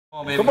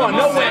Come on,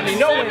 no whammy,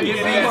 no whammy.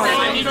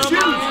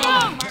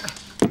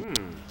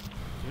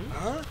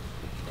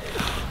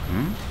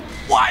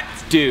 What?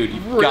 Dude,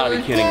 you've gotta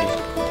be kidding me.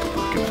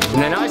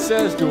 And then I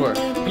says to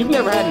her, you've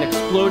never had an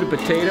exploded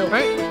potato?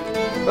 Right?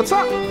 What's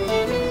up?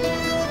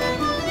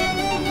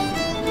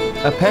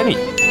 A penny.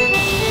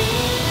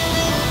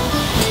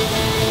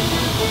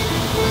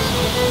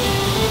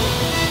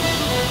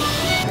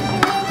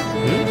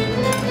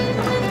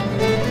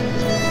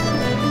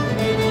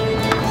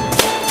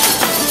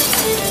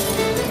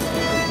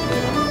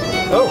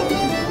 Oh.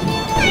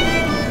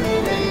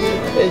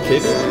 Hey,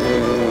 kid.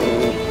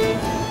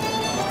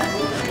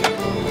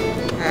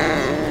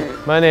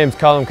 My name's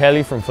Colm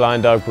Kelly from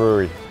Flying Dog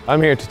Brewery.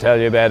 I'm here to tell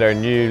you about our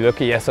new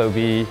Lucky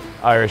SOB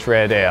Irish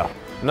Red Ale.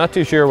 I'm not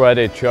too sure why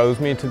they chose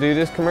me to do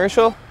this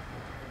commercial.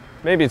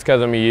 Maybe it's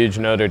because I'm a huge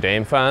Notre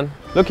Dame fan.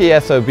 Lucky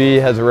SOB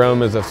has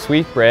aromas of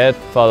sweet bread,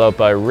 followed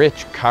by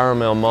rich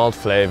caramel malt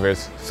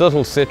flavours,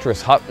 subtle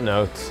citrus hop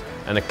notes,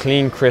 and a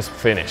clean, crisp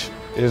finish.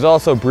 It is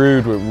also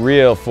brewed with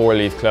real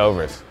four-leaf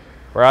clovers.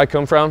 Where I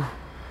come from,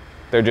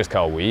 they're just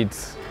called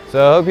weeds.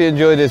 So I hope you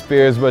enjoy this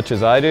beer as much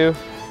as I do,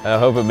 and I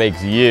hope it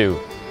makes you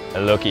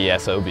a lucky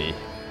SOB.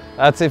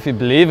 That's if you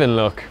believe in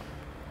luck.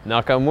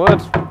 Knock on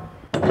wood.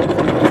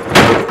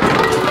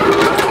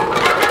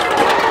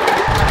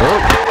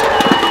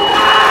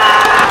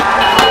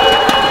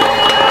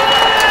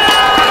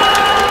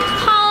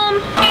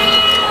 Colm,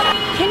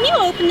 can you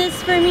open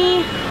this for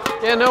me?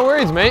 Yeah, no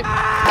worries, mate.